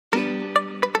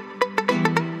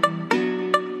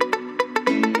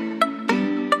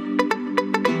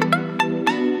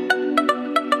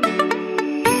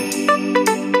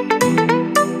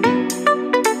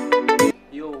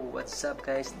What's up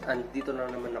guys? Andito na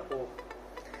naman ako.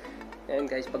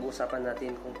 Ayan guys, pag-usapan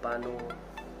natin kung paano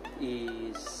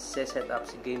i-set up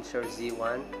si GameSir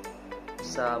Z1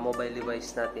 sa mobile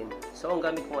device natin. So ang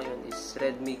gamit ko ngayon is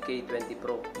RedMi k20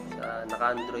 Pro.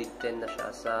 Naka-Android 10 na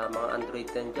siya. Sa mga Android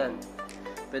 10 dyan,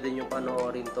 pwede nyo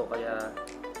panoorin to, kaya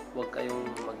huwag kayong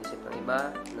mag-isip ng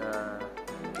iba na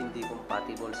hindi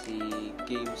compatible si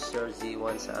GameSir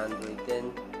Z1 sa Android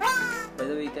 10. By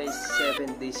the way guys,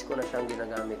 7 days ko na siyang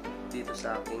ginagamit dito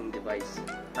sa aking device.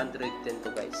 Android 10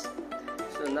 to guys.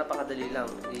 So napakadali lang.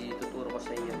 Ituturo ko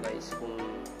sa inyo guys kung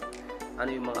ano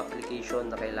yung mga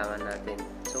application na kailangan natin.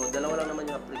 So dalawa lang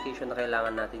naman yung application na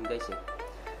kailangan natin guys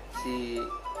Si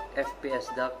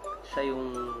FPS dock, siya yung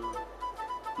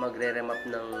magre-remap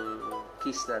ng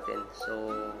keys natin. So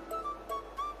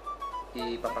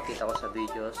ipapakita ko sa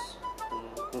videos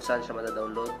kung saan siya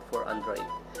mada-download for Android.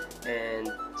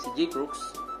 And si G-crux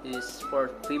is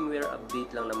for firmware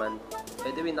update lang naman.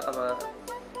 By the way,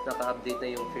 naka-update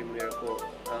na yung firmware ko.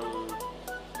 Ang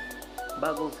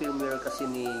bagong firmware kasi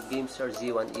ni GameSir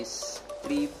Z1 is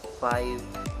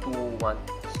 3521.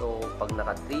 So pag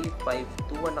naka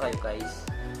 3521 na kayo guys,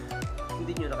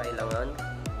 hindi nyo na kailangan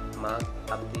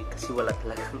mag-update kasi wala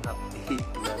talagang update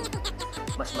ng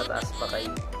mas mataas pa kay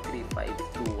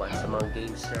 3521 sa mga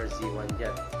GameSir Z1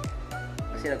 dyan.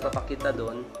 Kasi nagpapakita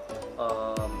doon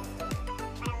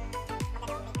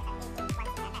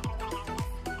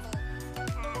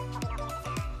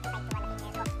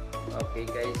okay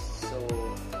guys, so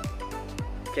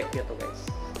check nyo to guys.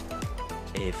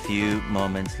 A few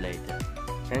moments later.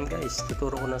 And guys,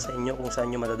 tuturo ko na sa inyo kung saan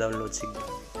nyo mata-download si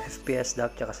FPS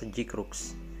dock tsaka sa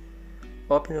G-crux.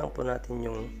 Open lang po natin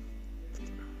yung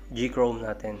G-Chrome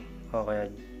natin o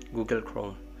kaya Google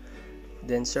Chrome.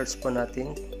 Then search po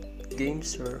natin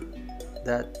gamesir.hk.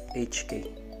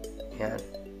 Yan.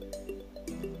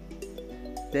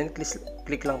 Then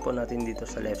click lang po natin dito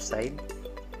sa left side.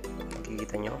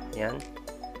 Makikita nyo. Yan.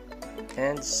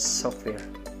 And software.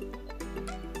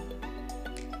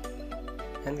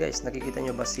 Yan guys, nakikita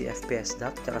nyo ba si FPS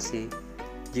dock tsaka si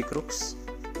G-crux?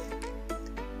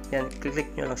 Yan, click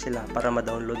nyo lang sila para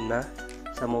ma-download na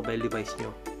sa mobile device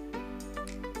nyo.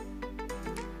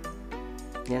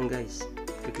 Yan guys,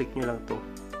 click nyo lang to.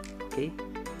 Okay?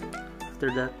 After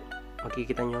that,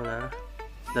 makikita nyo na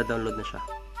da-download na siya.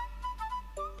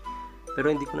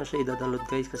 Pero hindi ko na siya i-download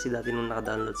guys kasi dati nung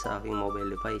naka-download sa aking mobile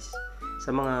device.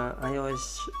 Sa mga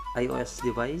iOS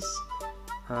device,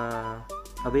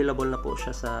 available na po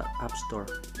siya sa App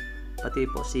Store. Pati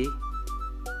po si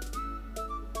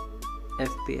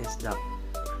FPS dock.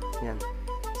 Yan.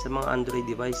 Sa mga Android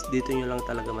device, dito nyo lang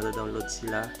talaga mada-download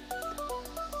sila.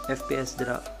 FPS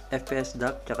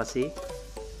dock tsaka si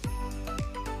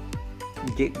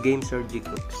GameSir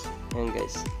G-crux. Yan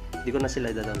guys. Hindi ko na sila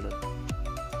i-download.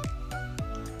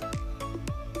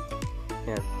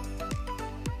 Yan.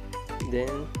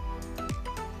 Then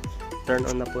turn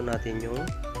on na po natin yung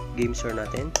GameSir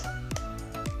natin.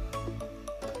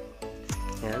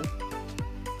 Yan.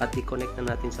 At i-connect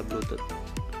na natin sa Bluetooth.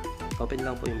 Open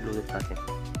lang po yung Bluetooth natin.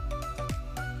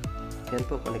 Yan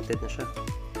po, connected na siya.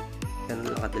 Yan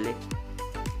lang kadali.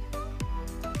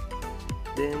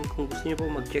 Then, kung gusto niyo po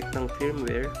mag-check ng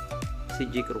firmware, si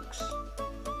G-crux.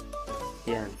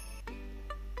 Yan.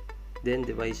 Then,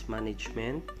 device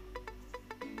management.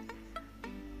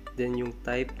 Then, yung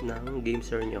type ng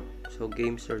GameSir nyo. So,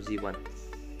 GameSir Z1.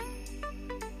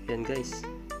 Yan guys.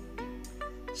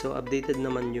 So, updated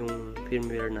naman yung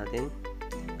firmware natin.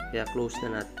 Kaya, close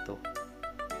na natin to.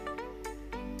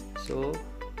 So,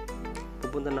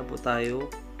 pupunta na po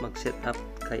tayo mag-set up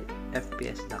kay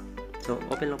FPS dock. So,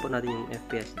 open lang po natin yung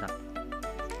FPS dock.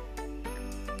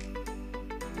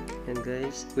 Yan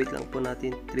guys. Wait lang po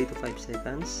natin 3 to 5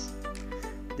 seconds.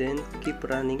 Then, keep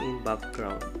running in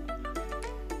background.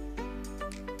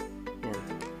 Yan.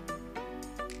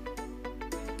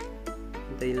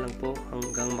 Hintayin lang po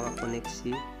hanggang makakonect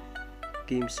si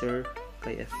GameSir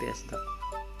kay FPS dock.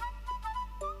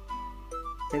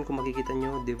 Then kung makikita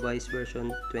nyo, device version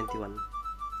 21.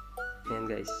 Ayan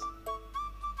guys.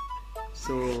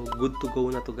 So good to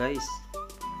go na to guys.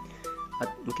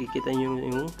 At makikita nyo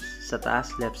yung sa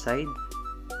taas left side.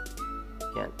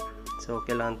 Yan. So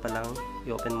kailangan pa lang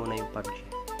i-open muna yung Pubg.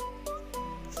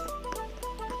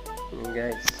 Ayan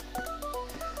guys.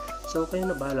 So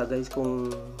kayo na bahala guys kung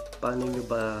paano nyo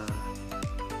ba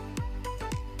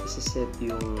isa-set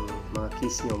yung mga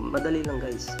keys nyo. Madali lang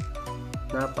guys.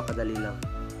 Napakadali lang.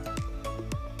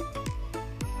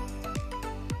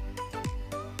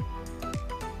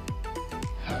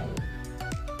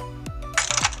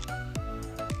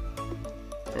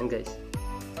 Ayan guys.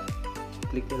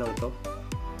 Click nyo lang to.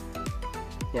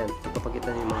 Yan,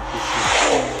 magpapakita niyo yung mga keys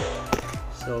niyo.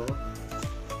 So,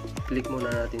 click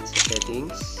muna natin sa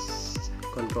settings,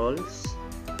 controls,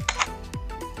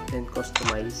 and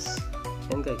customize.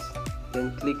 Yan guys.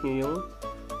 Then, click nyo yung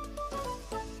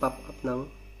pop-up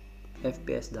ng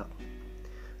FPS dock.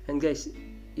 And guys,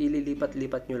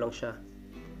 ililipat-lipat nyo lang siya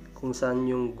kung saan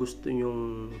yung gusto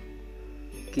nyong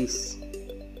keys.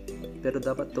 Pero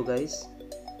dapat to guys,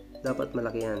 dapat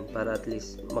malaki yan para at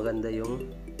least maganda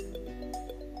yung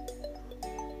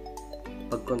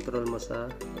pag-control mo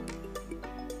sa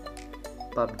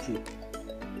PUBG.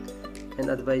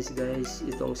 And advice guys,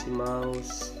 itong si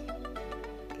mouse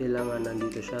kailangan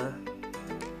nandito siya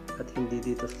at hindi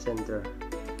dito sa center,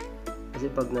 kasi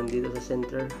pag nandito sa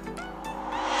center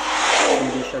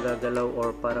hindi siya gagalaw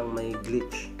or parang may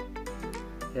glitch,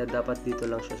 kaya dapat dito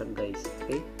lang siya guys.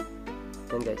 Okay,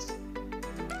 yan guys.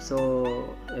 So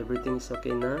everything is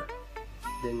okay na,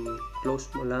 then close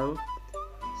mo lang,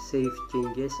 save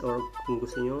changes, or kung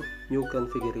gusto nyo new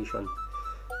configuration,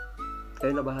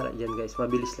 kayo na bahala dyan guys,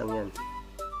 mabilis lang yan.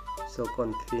 So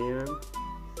confirm.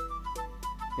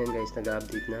 Yan guys,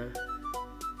 nag-update na.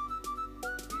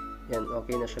 Yan,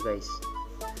 okay na siya guys.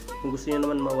 Kung gusto nyo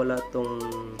naman mawala tong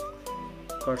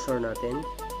cursor natin,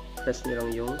 press nyo lang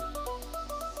yung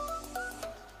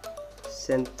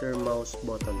center mouse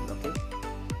button. Okay,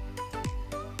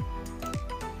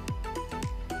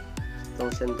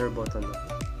 itong center button.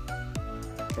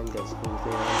 Yan guys, kung gusto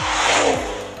nyo.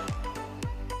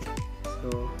 So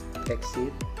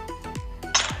exit.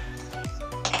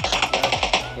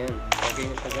 Yan, okay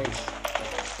na siya guys.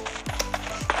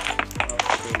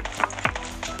 Okay.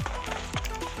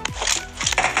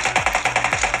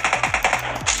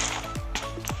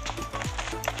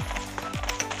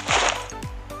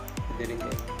 Pwede rin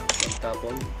kayo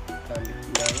magtapon gamit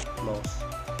ng mouse.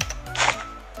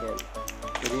 Yan.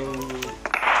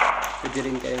 Pwede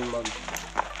rin kayo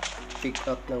mag-pick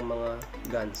up ng mga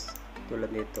guns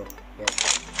tulad nito. Yan.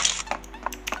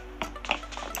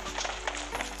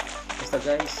 Basta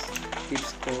guys,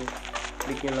 tips ko,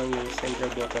 click nyo lang yung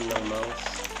center button ng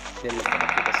mouse, then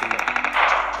magpapakita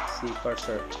si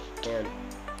cursor. Ayan,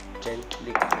 then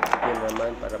click yun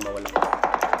naman para mawala.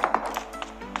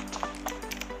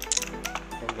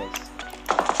 Ayan guys.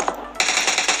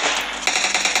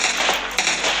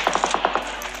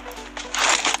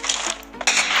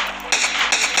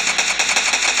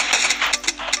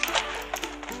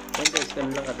 Ayan guys,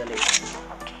 ganun lang kadali.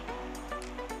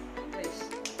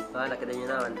 Nakita nyo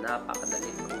naman, napakadali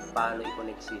kung paano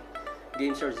i-connect si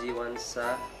GameSir Z1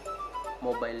 sa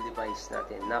mobile device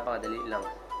natin. Napakadali lang.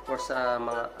 For sa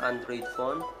mga Android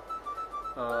phone,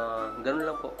 ganun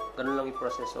lang po. Ganun lang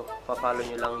i-process. So, papalo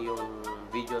nyo lang yung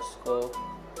videos ko,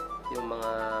 yung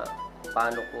mga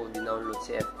paano ko dinownload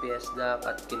si FPS dock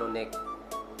at kinonect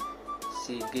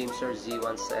si GameSir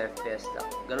Z1 sa FPS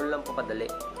dock. Ganun lang po kadali.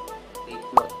 Take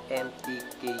note,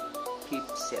 MTK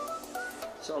chipset.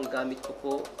 So, ang gamit ko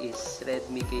po is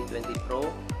RedMi k20 Pro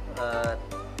at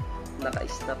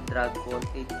naka-Snapdragon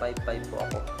 855 po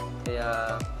ako.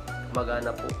 Kaya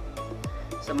gumagana po.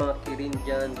 Sa mga Kirin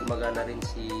dyan, gumagana rin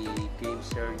si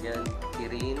GameSir dyan,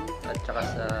 Kirin, at saka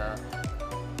sa,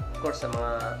 of course, sa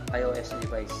mga iOS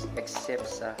device, except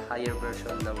sa higher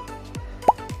version ng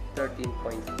 13.4.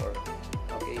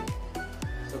 Okay?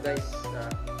 So guys,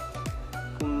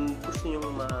 kung gusto nyo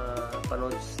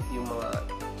mapanood yung mga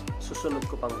susunod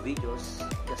ko pang videos,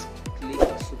 just click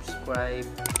subscribe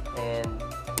and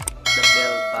the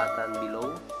bell button below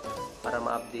para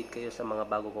ma-update kayo sa mga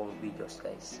bago kong videos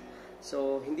guys.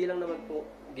 So hindi lang naman po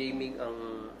gaming ang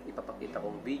ipapakita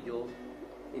kong video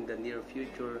in the near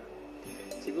future.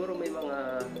 Siguro may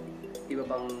mga iba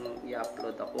pang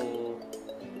i-upload ako,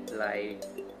 like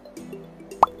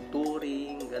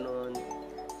touring, ganon.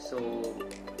 So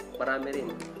marami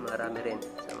rin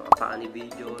sa mga funny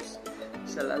videos,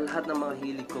 sa lahat ng mga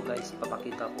hilig ko guys,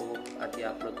 papakita ko at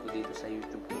i-upload ko dito sa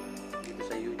YouTube ko, dito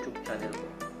sa YouTube channel ko.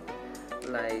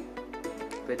 Like,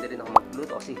 pwede rin ako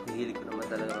magluto kasi hilig ko naman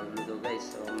talaga magluto guys,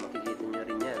 so makikita nyo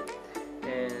rin yan.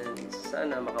 And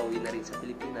sana makauwi na rin sa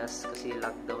Pilipinas kasi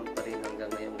lockdown pa rin hanggang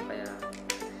ngayon, kaya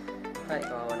ay,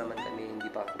 kawawa naman kami, hindi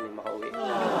pa kami makauwi.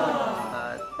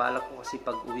 At balak ko kasi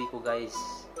pag uwi ko guys,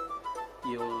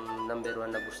 yung number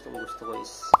 1 na gustong gusto ko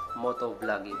is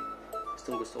motovlogging.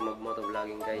 Gustong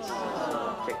mag-motovlogging guys. So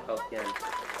check out yan.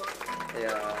 Kaya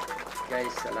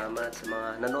guys, salamat sa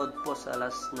mga nanood po sa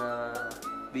last na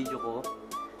video ko.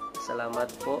 Salamat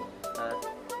po. At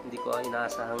hindi ko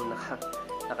inaasahang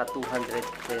naka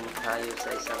 210 tayo sa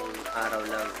isang araw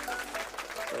lang.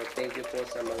 So thank you po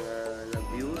sa mga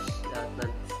nag-views at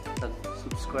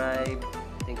nag-subscribe.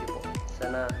 Thank you po.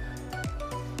 Sana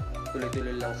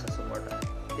tuloy-tuloy lang sa suporta.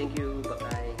 Thank you.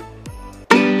 Bye-bye.